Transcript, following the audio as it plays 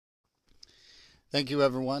Thank you,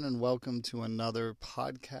 everyone, and welcome to another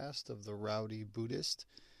podcast of the Rowdy Buddhist.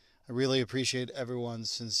 I really appreciate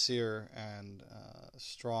everyone's sincere and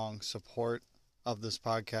strong support of this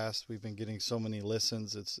podcast. We've been getting so many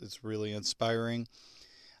listens; it's really inspiring.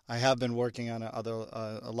 I have been working on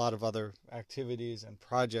a lot of other activities and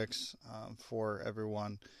projects for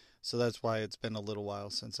everyone, so that's why it's been a little while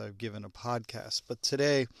since I've given a podcast. But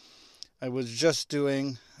today, I was just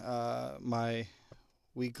doing my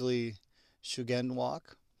weekly Shugen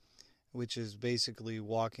walk, which is basically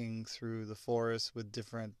walking through the forest with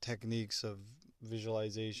different techniques of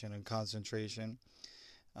visualization and concentration,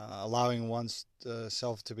 allowing one's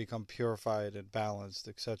self to become purified and balanced,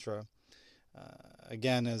 etc.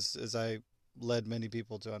 Again, as I led many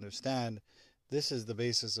people to understand, this is the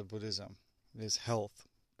basis of Buddhism: is health,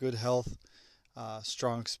 good health,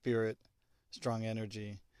 strong spirit, strong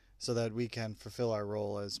energy, so that we can fulfill our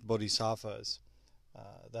role as bodhisattvas.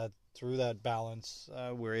 That through that balance,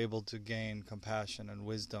 we're able to gain compassion and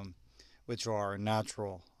wisdom, which are our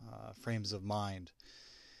natural frames of mind.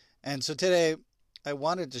 And so today, I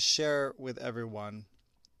wanted to share with everyone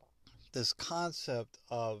this concept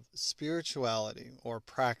of spirituality or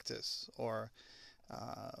practice or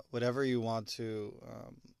whatever you want to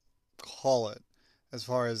call it, as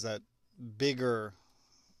far as that bigger,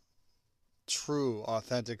 true,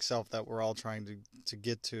 authentic self that we're all trying to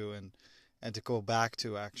get to and to go back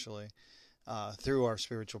to, actually, through our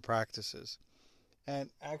spiritual practices. And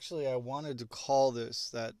actually, I wanted to call this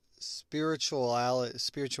that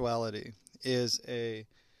spirituality is a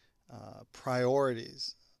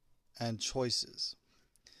priorities and choices.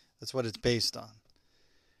 That's what it's based on.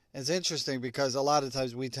 And it's interesting because a lot of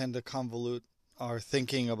times we tend to convolute our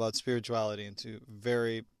thinking about spirituality into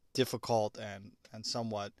very difficult and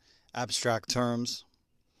somewhat abstract terms.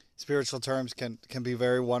 Spiritual terms can be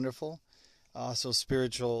very wonderful. So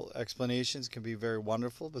spiritual explanations can be very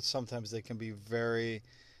wonderful, but sometimes they can be very,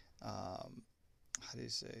 how do you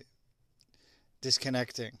say,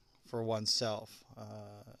 disconnecting for oneself.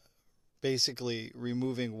 Basically,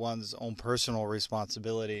 removing one's own personal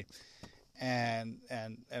responsibility and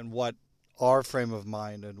what our frame of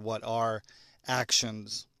mind and what our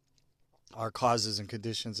actions, our causes and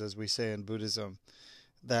conditions, as we say in Buddhism,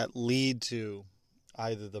 that lead to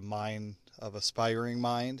either the mind of aspiring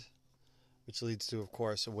mind, which leads to, of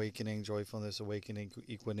course, awakening, joyfulness, awakening,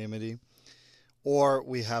 equanimity, or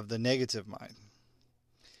we have the negative mind.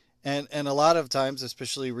 And a lot of times,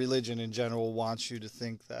 especially religion in general, wants you to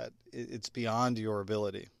think that it's beyond your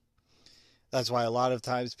ability. That's why a lot of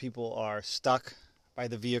times people are stuck by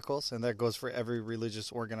the vehicles, and that goes for every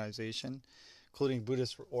religious organization, including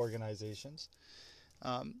Buddhist organizations.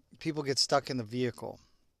 People get stuck in the vehicle.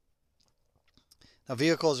 Now,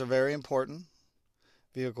 vehicles are very important.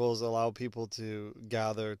 Vehicles allow people to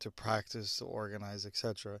gather, to practice, to organize,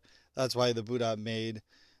 etc. That's why the Buddha made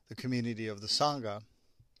the community of the Sangha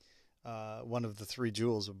one of the three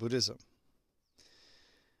jewels of Buddhism.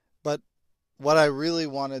 But what I really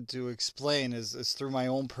wanted to explain is through my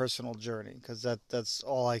own personal journey, because that's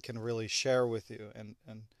all I can really share with you. And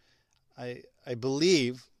I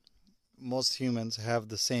believe most humans have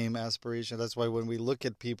the same aspiration. That's why when we look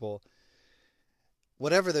at people,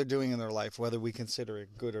 whatever they're doing in their life, whether we consider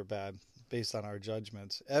it good or bad based on our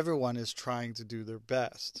judgments, everyone is trying to do their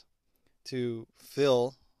best to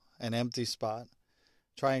fill an empty spot,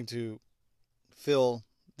 trying to fill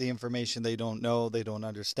the information they don't know, they don't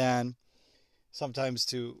understand, sometimes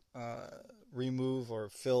to remove or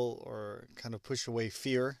fill or kind of push away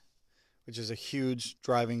fear, which is a huge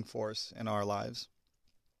driving force in our lives.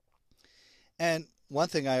 And one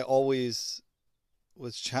thing I always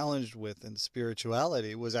was challenged with in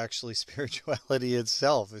spirituality was actually spirituality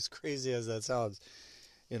itself, as crazy as that sounds.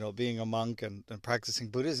 You know, being a monk and practicing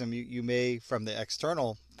Buddhism, you may, from the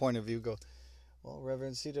external point of view, go, well,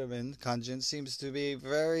 Reverend Cedarman Kanjin seems to be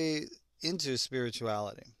very into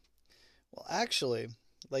spirituality. Well, actually,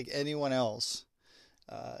 like anyone else,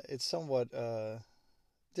 it's somewhat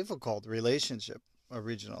difficult relationship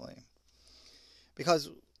originally. Because,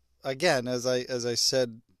 again, as I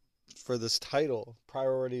said for this title,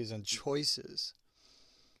 priorities and choices,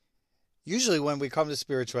 usually when we come to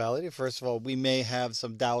spirituality, first of all, we may have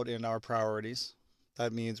some doubt in our priorities.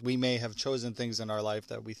 That means we may have chosen things in our life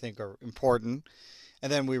that we think are important,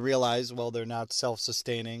 and then we realize, well, they're not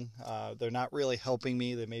self-sustaining. They're not really helping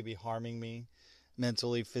me. They may be harming me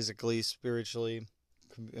mentally, physically, spiritually,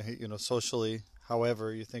 socially,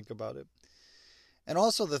 however you think about it. And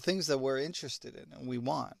also the things that we're interested in and we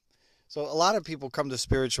want. So a lot of people come to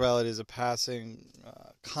spirituality as a passing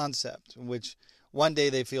concept in which one day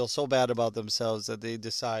they feel so bad about themselves that they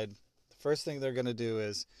decide First thing they're going to do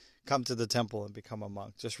is come to the temple and become a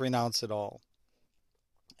monk. Just renounce it all.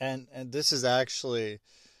 And this is actually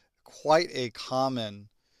quite a common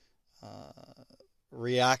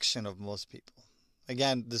reaction of most people.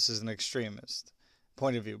 Again, this is an extremist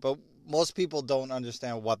point of view, but most people don't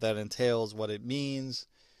understand what that entails, what it means,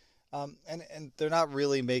 and they're not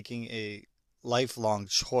really making a lifelong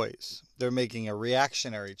choice. They're making a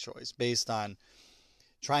reactionary choice based on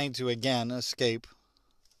trying to, again, escape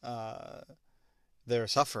their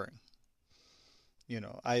suffering.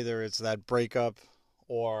 Either it's that breakup,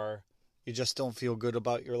 or you just don't feel good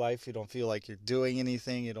about your life. You don't feel like you're doing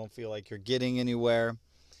anything. You don't feel like you're getting anywhere.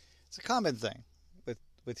 It's a common thing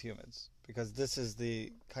with humans, because this is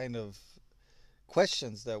the kind of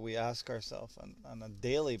questions that we ask ourselves on a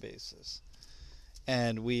daily basis.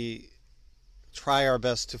 And we try our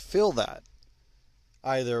best to fill that,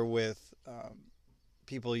 either with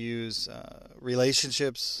people use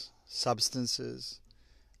relationships, substances,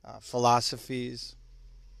 philosophies,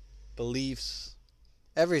 beliefs,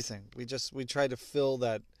 everything. We try to fill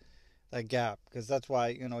that gap, because that's why,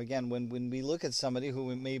 again, when we look at somebody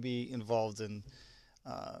who may be involved in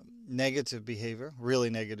negative behavior, really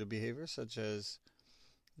negative behavior, such as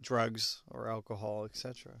drugs or alcohol,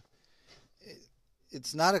 etc.,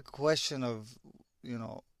 it's not a question of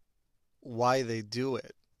why they do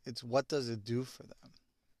it. It's what does it do for them.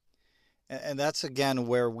 And that's, again,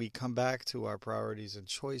 where we come back to our priorities and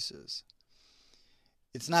choices.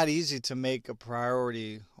 It's not easy to make a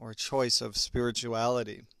priority or a choice of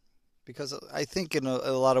spirituality, because I think in a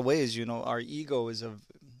lot of ways, our ego is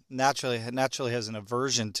naturally has an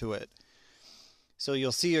aversion to it. So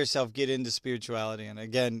you'll see yourself get into spirituality, and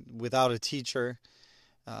again, without a teacher,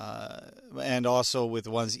 and also with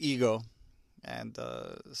one's ego and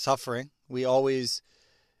suffering, we always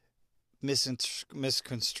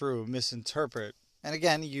misconstrue, misinterpret, and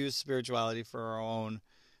again, use spirituality for our own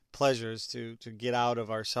pleasures to get out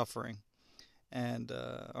of our suffering and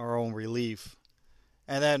our own relief.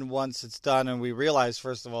 And then once it's done and we realize,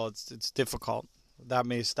 first of all, it's difficult, that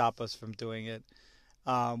may stop us from doing it.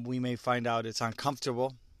 We may find out it's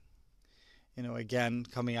uncomfortable. Again,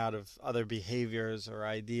 coming out of other behaviors or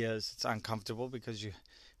ideas, it's uncomfortable because you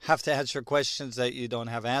have to answer questions that you don't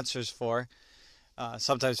have answers for.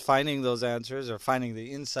 Sometimes finding those answers or finding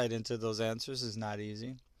the insight into those answers is not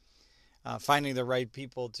easy. Finding the right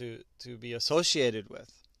people to be associated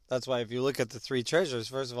with. That's why if you look at the three treasures,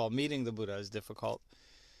 first of all, meeting the Buddha is difficult.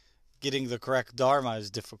 Getting the correct Dharma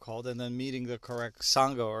is difficult. And then meeting the correct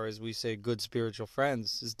Sangha, or as we say, good spiritual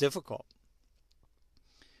friends, is difficult.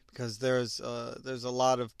 Because there's a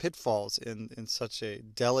lot of pitfalls in such a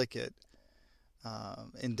delicate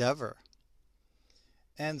endeavor.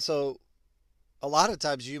 And so a lot of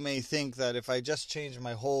times you may think that if I just change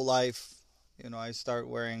my whole life, I start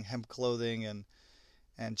wearing hemp clothing and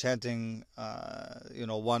chanting,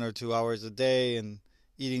 1 or 2 hours a day and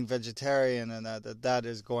eating vegetarian, and that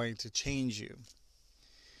is going to change you.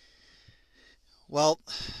 Well,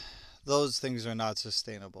 those things are not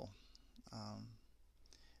sustainable.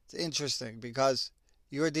 It's interesting because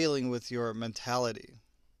you're dealing with your mentality,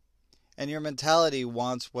 and your mentality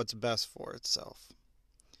wants what's best for itself.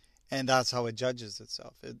 And that's how it judges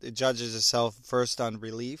itself. It judges itself first on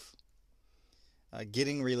relief,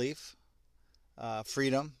 getting relief,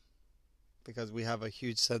 freedom, because we have a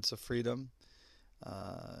huge sense of freedom,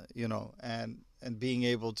 and being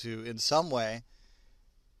able to, in some way,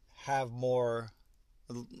 have more,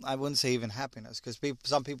 I wouldn't say even happiness, because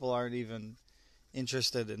some people aren't even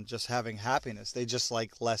interested in just having happiness. They just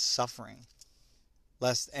like less suffering,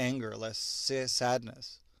 less anger, less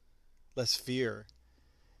sadness, less fear.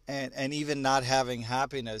 And even not having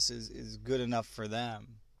happiness is good enough for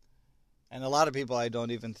them. And a lot of people I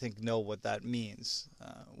don't even think know what that means.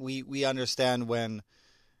 We understand when,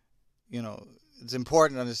 it's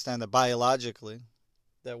important to understand that biologically,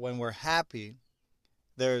 that when we're happy,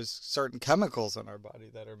 there's certain chemicals in our body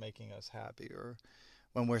that are making us happy. Or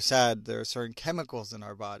when we're sad, there are certain chemicals in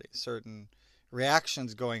our body, certain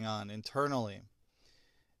reactions going on internally.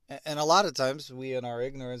 And a lot of times we, in our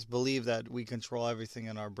ignorance, believe that we control everything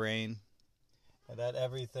in our brain, and that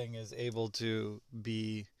everything is able to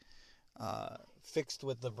be fixed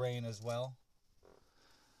with the brain as well.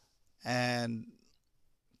 And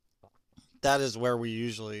that is where we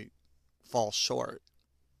usually fall short,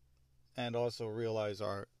 and also realize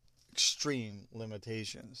our extreme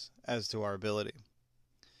limitations as to our ability.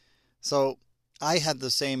 So I had the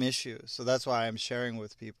same issue. So that's why I'm sharing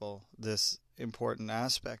with people this important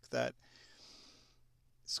aspect, that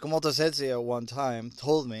Tsukumoto Sensei at one time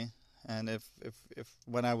told me, and if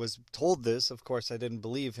when I was told this, of course I didn't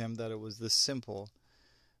believe him that it was this simple,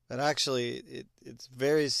 But actually, it's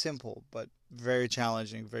very simple, but very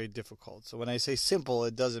challenging, very difficult. So when I say simple,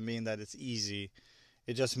 it doesn't mean that it's easy.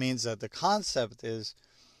 It just means that the concept is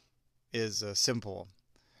simple,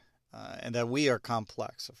 and that we are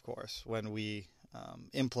complex, of course, when we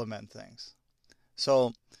implement things.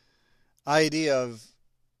 So, idea of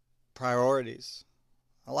priorities.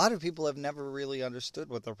 A lot of people have never really understood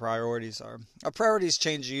what their priorities are. Our priorities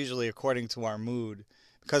change usually according to our mood,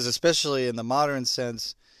 because especially in the modern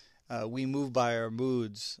sense, we move by our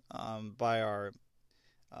moods, by our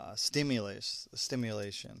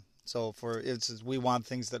stimulation. So, for instance, we want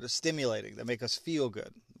things that are stimulating, that make us feel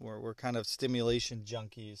good. We're kind of stimulation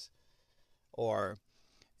junkies, or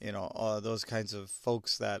those kinds of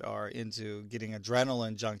folks that are into getting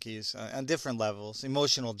adrenaline junkies on different levels,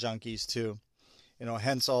 emotional junkies too.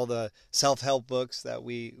 Hence all the self-help books that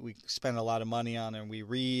we spend a lot of money on and we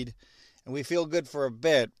read, and we feel good for a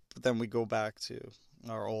bit, but then we go back to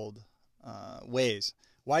our old ways.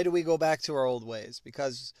 Why do we go back to our old ways?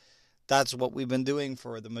 Because that's what we've been doing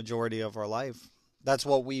for the majority of our life. That's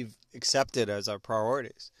what we've accepted as our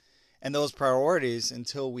priorities. And those priorities,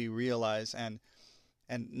 until we realize, and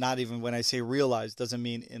not even when I say realize, doesn't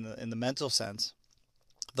mean in the mental sense,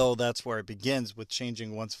 though that's where it begins with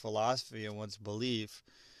changing one's philosophy and one's belief,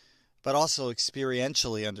 but also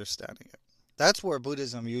experientially understanding it. That's where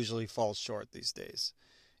Buddhism usually falls short these days,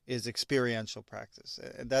 is experiential practice.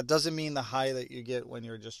 And that doesn't mean the high that you get when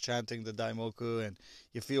you're just chanting the Daimoku and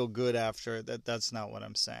you feel good after. That's not what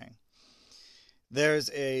I'm saying. There's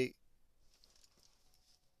a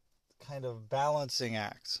kind of balancing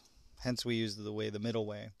act, hence we use the middle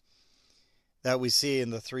way, that we see in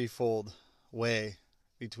the threefold way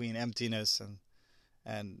between emptiness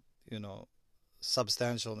and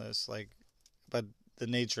substantialness, but the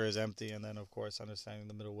nature is empty, and then of course understanding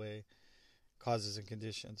the middle way, causes and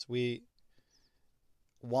conditions. We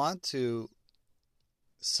want to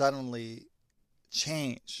suddenly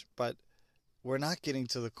change, but we're not getting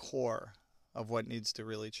to the core of what needs to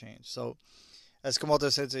really change. So, as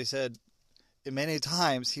Komoto Sensei said, many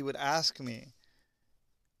times he would ask me,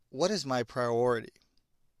 what is my priority?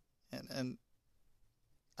 And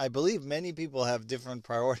I believe many people have different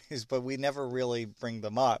priorities, but we never really bring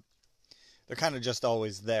them up. They're kind of just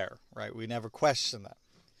always there, right? We never question them.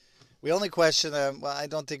 We only question them, well, I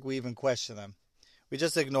don't think we even question them. We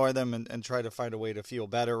just ignore them and try to find a way to feel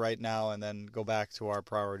better right now and then go back to our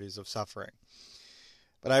priorities of suffering.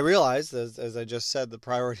 But I realized, as I just said, the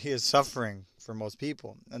priority is suffering for most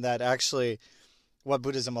people. And that actually what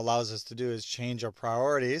Buddhism allows us to do is change our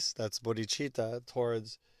priorities, that's bodhicitta,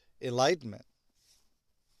 towards enlightenment.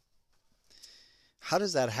 How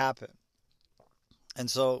does that happen? And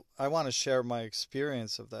so I want to share my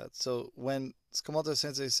experience of that. So when Tsukamoto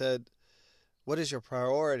Sensei said, what is your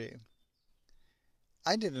priority?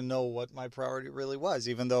 I didn't know what my priority really was,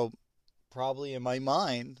 even though probably in my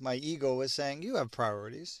mind, my ego was saying, you have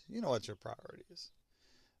priorities. You know what your priority is.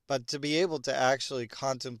 But to be able to actually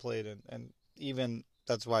contemplate and even,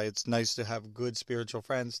 that's why it's nice to have good spiritual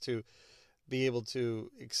friends to be able to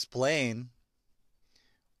explain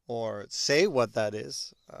or say what that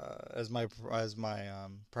is as my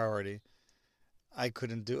priority, I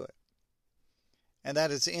couldn't do it. And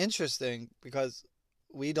that is interesting because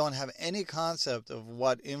we don't have any concept of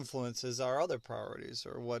what influences our other priorities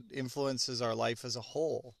or what influences our life as a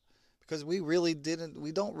whole, because we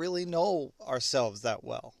don't really know ourselves that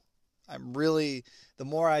well. The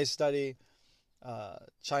more I study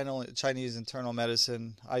Chinese internal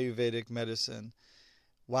medicine, Ayurvedic medicine,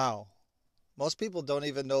 wow, most people don't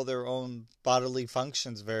even know their own bodily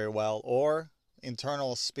functions very well, or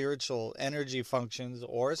internal spiritual energy functions,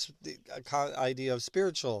 or the idea of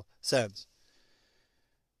spiritual sense.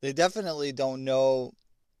 They definitely don't know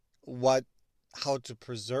how to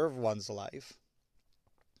preserve one's life,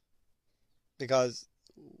 because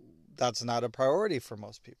that's not a priority for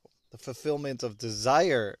most people. The fulfillment of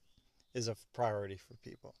desire is a priority for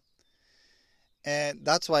people. And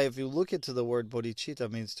that's why if you look into the word bodhicitta,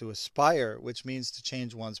 it means to aspire, which means to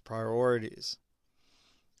change one's priorities.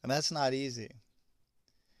 And that's not easy.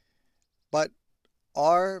 But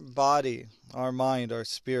our body, our mind, our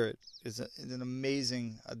spirit is an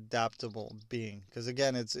amazing, adaptable being. Because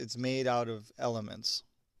again, it's made out of elements.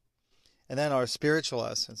 And then our spiritual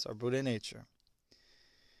essence, our Buddha nature,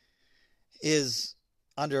 is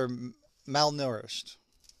undernourished,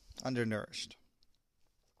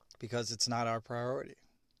 because it's not our priority.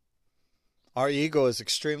 Our ego is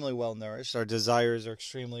extremely well nourished. Our desires are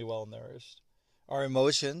extremely well nourished. Our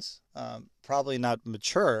emotions, probably not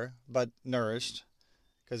mature, but nourished,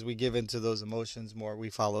 because we give into those emotions more.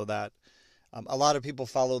 We follow that A lot of people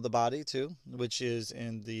follow the body too, which is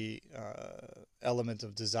in the element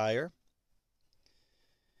of desire.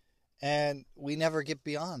 And we never get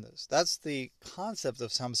beyond this. That's the concept of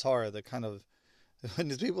samsara, the kind of, when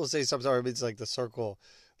people say samsara, it means like the circle,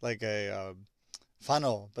 like a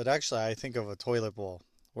funnel. But actually, I think of a toilet bowl,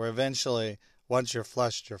 where eventually, once you're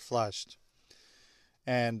flushed,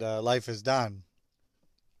 and life is done.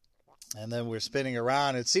 And then we're spinning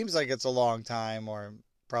around. It seems like it's a long time, or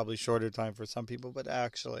probably shorter time for some people, but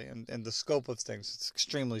actually, in the scope of things, it's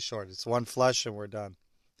extremely short. It's one flush and we're done.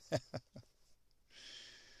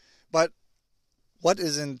 But what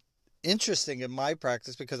isn't interesting in my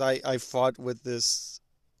practice, because I fought with this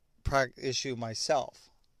issue myself,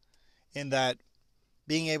 in that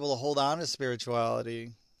being able to hold on to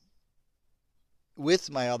spirituality with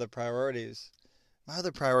my other priorities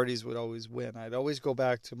would always win. I'd always go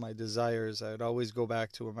back to my desires. I'd always go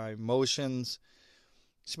back to my emotions.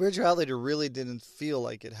 Spirituality really didn't feel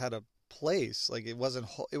like it had a place. Like it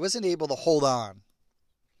wasn't able to hold on.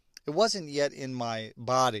 It wasn't yet in my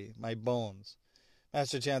body, my bones.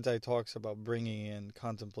 Master Chantai talks about bringing in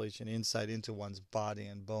contemplation, insight into one's body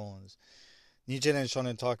and bones. Nichiren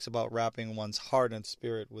Shonin talks about wrapping one's heart and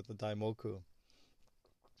spirit with the Daimoku.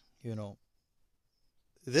 You know,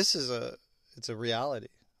 it's a reality,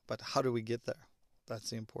 but how do we get there?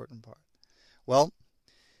 That's the important part. Well,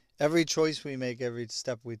 every choice we make, every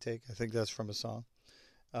step we take, I think that's from a song,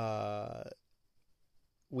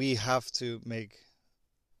 we have to make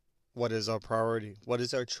what is our priority, what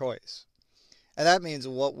is our choice. And that means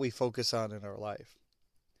what we focus on in our life.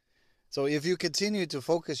 So if you continue to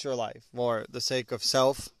focus your life for the sake of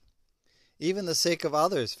self, even the sake of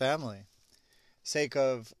others, family, sake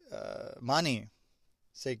of money,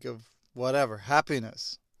 sake of whatever,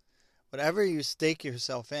 happiness, whatever you stake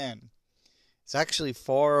yourself in, it's actually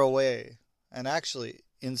far away and actually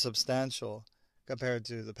insubstantial compared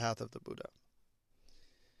to the path of the Buddha.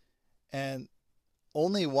 And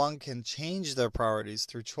only one can change their priorities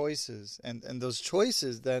through choices, and those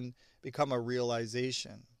choices then become a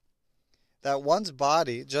realization that one's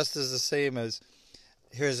body just is the same as,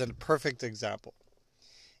 here's a perfect example.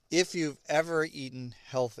 If you've ever eaten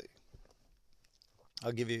healthy,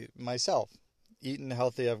 I'll give you myself, eaten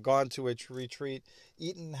healthy. I've gone to a retreat,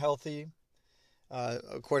 eaten healthy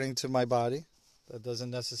according to my body. That doesn't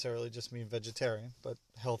necessarily just mean vegetarian, but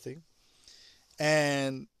healthy.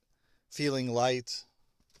 And feeling light,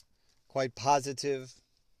 quite positive.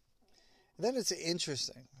 Then it's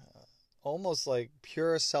interesting, almost like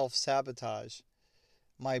pure self-sabotage.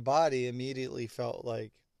 My body immediately felt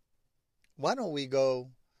like, why don't we go,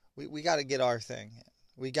 we got to get our thing.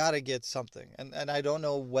 We got to get something. And I don't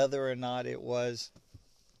know whether or not it was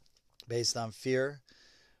based on fear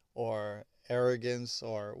or arrogance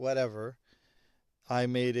or whatever. I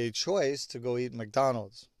made a choice to go eat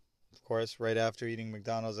McDonald's. Of course, right after eating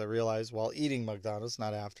McDonald's, I realized while eating McDonald's,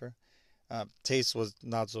 not after, taste was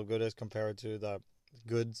not so good as compared to the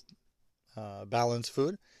good, balanced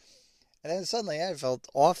food. And then suddenly I felt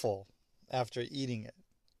awful after eating it.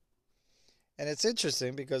 And it's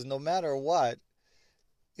interesting because no matter what,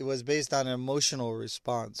 it was based on an emotional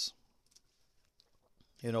response.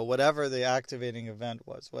 You know, whatever the activating event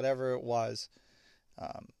was, whatever it was,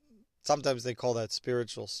 sometimes they call that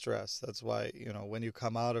spiritual stress. That's why, you know, when you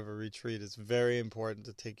come out of a retreat, it's very important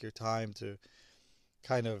to take your time to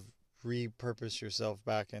kind of repurpose yourself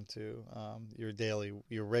back into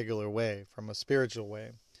your regular way, from a spiritual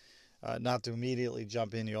way. Not to immediately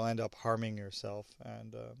jump in. You'll end up harming yourself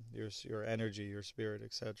and your energy, your spirit,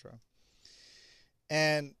 etc.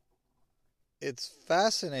 And it's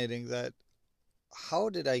fascinating that, how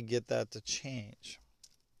did I get that to change?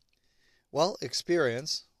 Well,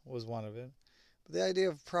 experience was one of it. But the idea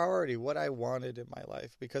of priority, what I wanted in my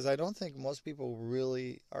life, because I don't think most people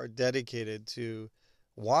really are dedicated to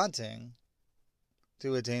wanting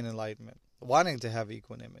to attain enlightenment, wanting to have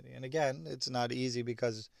equanimity. And again, it's not easy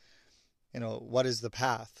because, you know, what is the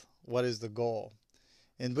path? What is the goal?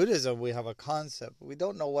 In Buddhism, we have a concept, but we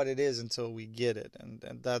don't know what it is until we get it. And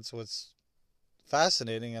that's what's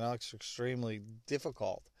fascinating and extremely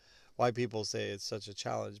difficult. Why people say it's such a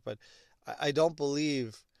challenge. But I don't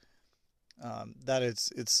believe that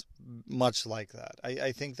it's much like that.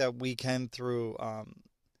 I think that we can, through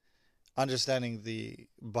understanding the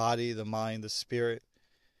body, the mind, the spirit,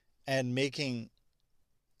 and making,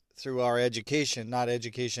 through our education, not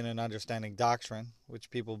education and understanding doctrine,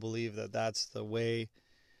 which people believe that that's the way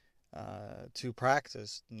to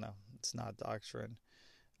practice. No, it's not doctrine.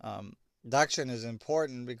 Doctrine is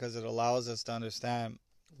important because it allows us to understand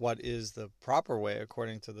what is the proper way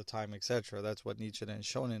according to the time, etc. That's what Nichiren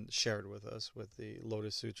Shonin shared with us with the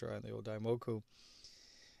Lotus Sutra and the Odaimoku.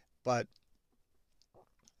 But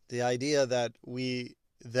the idea that we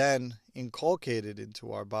then inculcated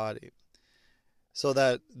into our body, so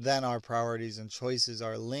that then our priorities and choices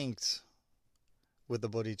are linked with the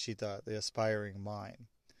bodhicitta, the aspiring mind.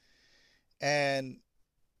 And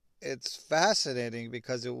it's fascinating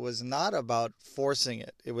because it was not about forcing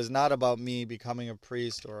it. It was not about me becoming a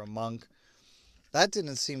priest or a monk. That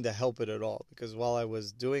didn't seem to help it at all, because while I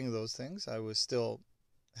was doing those things, I was still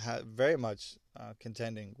very much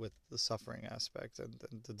contending with the suffering aspect and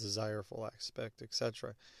the desireful aspect,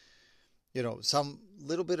 etc. Some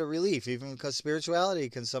little bit of relief, even because spirituality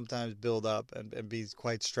can sometimes build up and be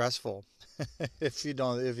quite stressful. If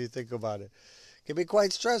you think about it, it can be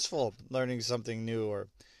quite stressful learning something new or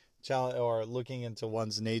looking into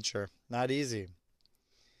one's nature. Not easy.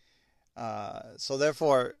 So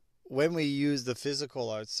therefore, when we use the physical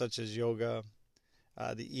arts such as yoga,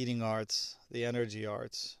 the eating arts, the energy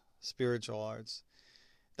arts, spiritual arts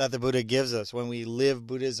that the Buddha gives us, when we live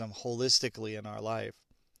Buddhism holistically in our life,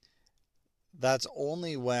 that's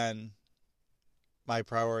only when my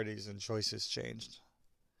priorities and choices changed.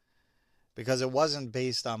 Because it wasn't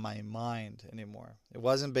based on my mind anymore. It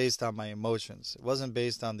wasn't based on my emotions. It wasn't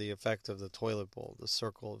based on the effect of the toilet bowl, the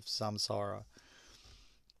circle of samsara.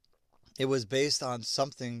 It was based on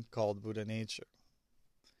something called Buddha nature.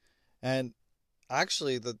 And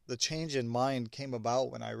actually, the change in mind came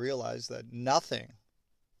about when I realized that nothing,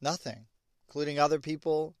 including other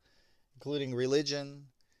people, including religion,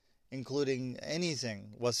 including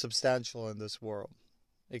anything, was substantial in this world,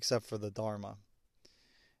 except for the Dharma.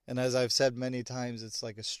 And as I've said many times, it's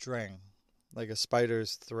like a string, like a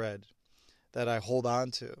spider's thread that I hold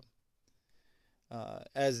on to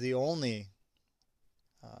as the only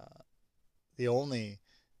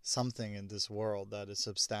something in this world that is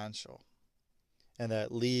substantial and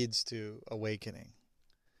that leads to awakening.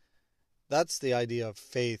 That's the idea of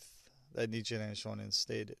faith that Nichiren Shonin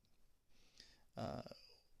stated.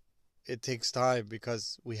 It takes time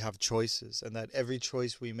because we have choices, and that every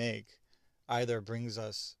choice we make either brings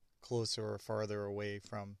us closer or farther away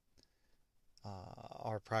from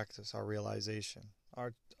our practice, our realization,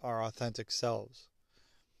 our authentic selves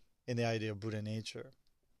in the idea of Buddha nature.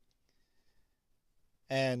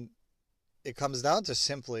 And it comes down to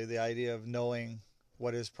simply the idea of knowing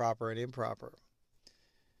what is proper and improper.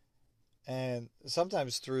 And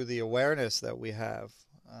sometimes through the awareness that we have,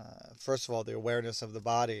 first of all, the awareness of the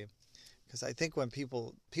body, because I think when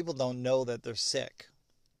people don't know that they're sick,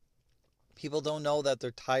 people don't know that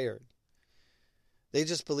they're tired. They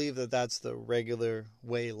just believe that that's the regular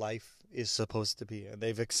way life is supposed to be, and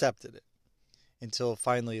they've accepted it until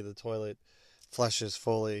finally the toilet flushes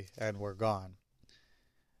fully and we're gone.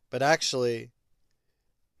 But actually,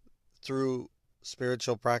 through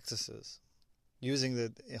spiritual practices, using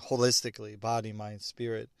the holistically, body, mind,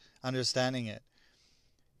 spirit, understanding it,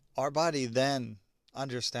 our body then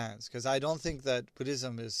understands. Because I don't think that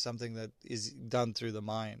Buddhism is something that is done through the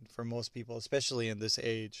mind for most people, especially in this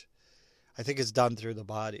age. I think it's done through the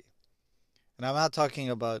body. And I'm not talking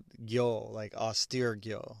about gyo, like austere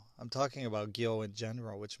gyo. I'm talking about gyo in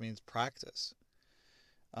general, which means practice.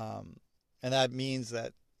 And that means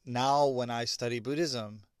that now when I study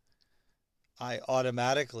Buddhism, I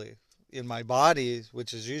automatically, in my body,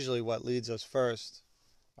 which is usually what leads us first,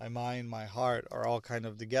 my mind, my heart are all kind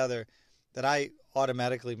of together, that I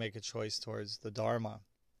automatically make a choice towards the Dharma.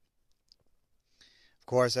 Of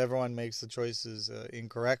course, everyone makes the choices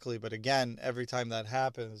incorrectly, but again, every time that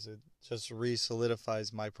happens, it just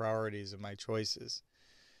re-solidifies my priorities and my choices.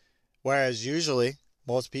 Whereas usually,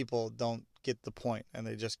 most people don't get the point, and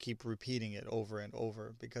they just keep repeating it over and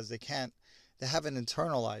over because they haven't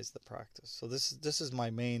internalized the practice. So this is my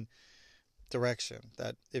main direction,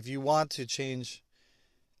 that if you want to change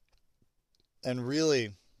and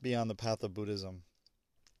really be on the path of Buddhism,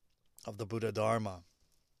 of the Buddha Dharma,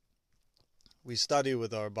 we study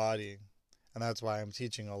with our body, and that's why I'm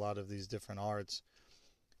teaching a lot of these different arts,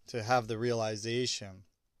 to have the realization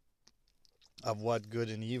of what good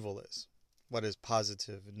and evil is, what is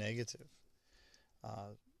positive and negative.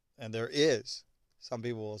 And there is. Some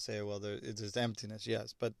people will say, well, there's emptiness,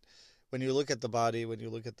 yes. But when you look at the body, when you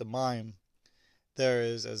look at the mind, there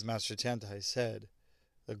is, as Master Chantai said,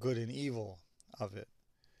 the good and evil of it.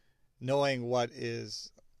 Knowing what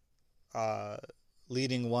is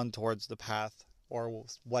leading one towards the path, or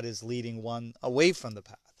what is leading one away from the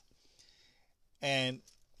path. And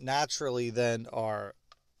naturally then our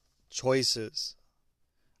choices,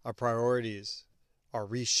 our priorities are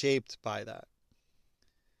reshaped by that.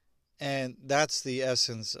 And that's the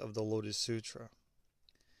essence of the Lotus Sutra.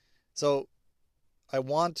 So I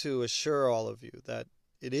want to assure all of you that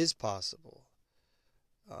it is possible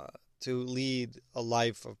uh, to lead a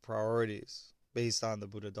life of priorities based on the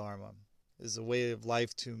Buddha Dharma. Is a way of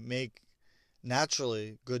life to make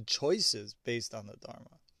naturally good choices based on the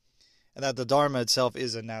Dharma. And that the Dharma itself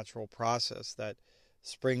is a natural process that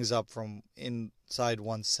springs up from inside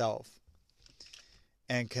oneself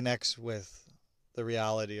and connects with the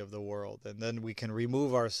reality of the world. And then we can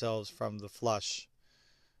remove ourselves from the flush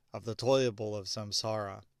of the toilet bowl of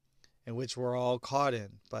samsara, in which we're all caught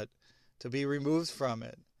in, but to be removed from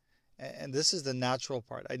it. And this is the natural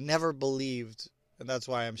part. I never believed, and that's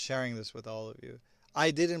why I'm sharing this with all of you,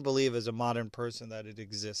 I didn't believe as a modern person that it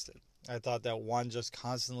existed. I thought that one just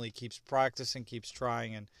constantly keeps practicing, keeps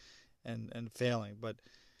trying and failing. But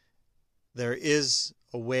there is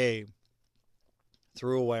a way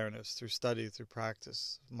through awareness, through study, through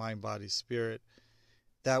practice, mind, body, spirit,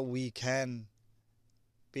 that we can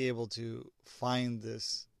be able to find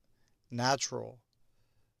this natural,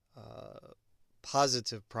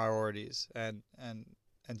 positive priorities and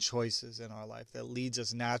choices in our life that leads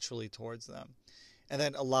us naturally towards them, and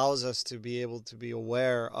then allows us to be able to be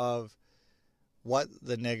aware of what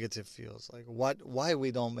the negative feels like, why we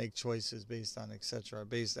don't make choices based on etc.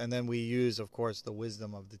 And then we use, of course, the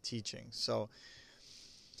wisdom of the teachings. So,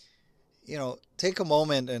 take a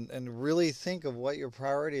moment and really think of what your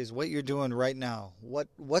priority is, what you're doing right now.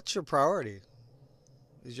 What's your priority?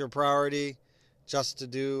 Is your priority just to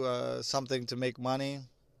do something to make money?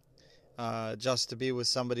 Just to be with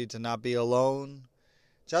somebody, to not be alone?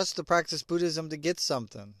 Just to practice Buddhism to get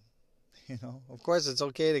something? Of course, it's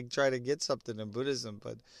okay to try to get something in Buddhism,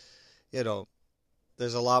 but,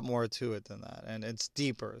 there's a lot more to it than that, and it's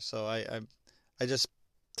deeper. So I just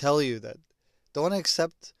tell you that don't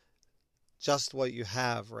accept just what you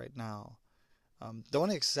have right now.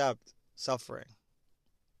 Don't accept suffering.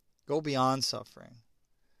 Go beyond suffering.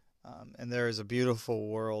 And there is a beautiful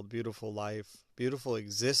world, beautiful life, beautiful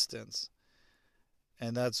existence.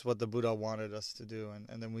 And that's what the Buddha wanted us to do.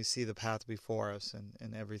 And then we see the path before us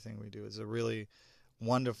in everything we do. It's a really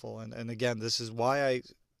wonderful. And again, this is why I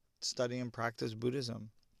study and practice Buddhism,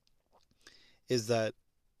 is that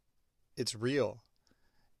it's real.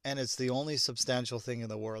 And it's the only substantial thing in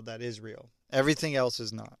the world that is real. Everything else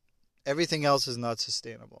is not. Everything else is not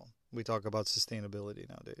sustainable. We talk about sustainability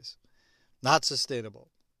nowadays. Not sustainable.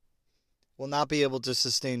 Will not be able to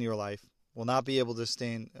sustain your life. Will not be able to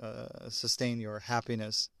sustain your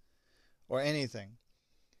happiness or anything.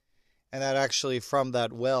 And that actually, from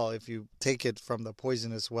that well, if you take it from the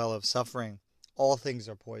poisonous well of suffering, all things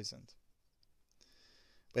are poisoned.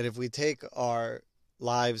 But if we take our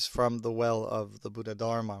lives from the well of the Buddha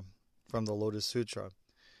Dharma, from the Lotus Sutra,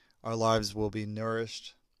 our lives will be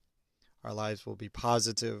nourished, our lives will be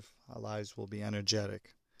positive, our lives will be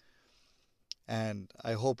energetic. And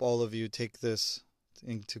I hope all of you take this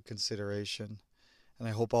into consideration, and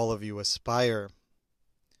I hope all of you aspire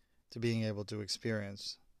to being able to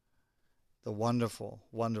experience the wonderful,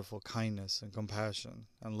 wonderful kindness and compassion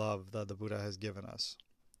and love that the Buddha has given us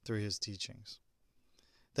through his teachings.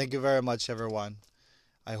 Thank you very much, everyone.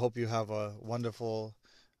 I hope you have a wonderful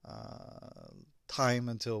time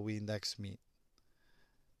until we next meet.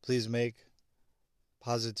 Please make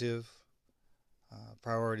positive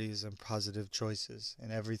priorities and positive choices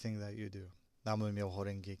in everything that you do. Namu Myoho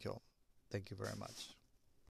Renge Kyo. Thank you very much.